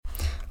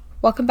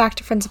Welcome back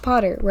to Friends of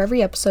Potter, where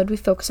every episode we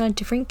focus on a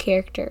different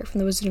character from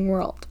the Wizarding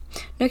World.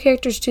 No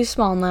character is too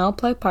small and they all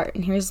play a part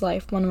in Harry's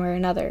life one way or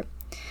another.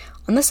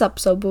 On this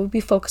episode, we'll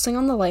be focusing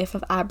on the life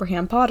of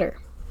Abraham Potter.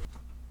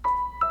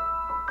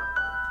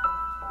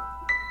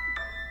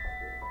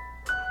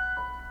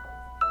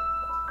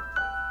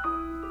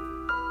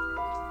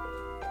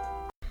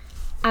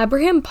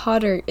 Abraham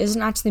Potter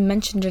isn't actually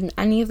mentioned in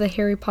any of the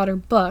Harry Potter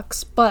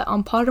books, but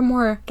on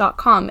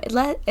Pottermore.com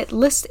it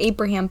lists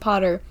Abraham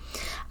Potter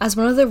as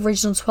one of the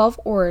original 12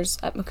 Aurors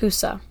at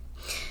MACUSA.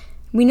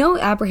 We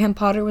know Abraham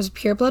Potter was a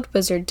pureblood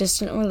wizard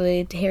distantly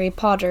related to Harry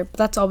Potter, but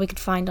that's all we could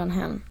find on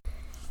him.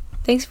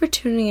 Thanks for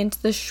tuning into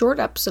this short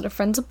episode of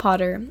Friends of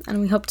Potter,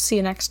 and we hope to see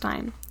you next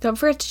time. Don't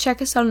forget to check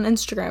us out on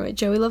Instagram at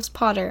Joey Loves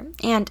Potter,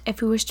 and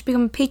if you wish to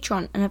become a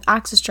patron and have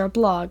access to our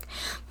blog,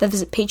 then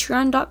visit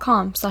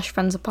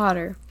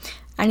patreon.com/friendsofpotter.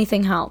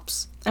 Anything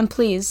helps. And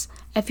please,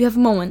 if you have a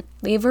moment,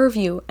 leave a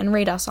review and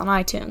rate us on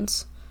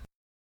iTunes.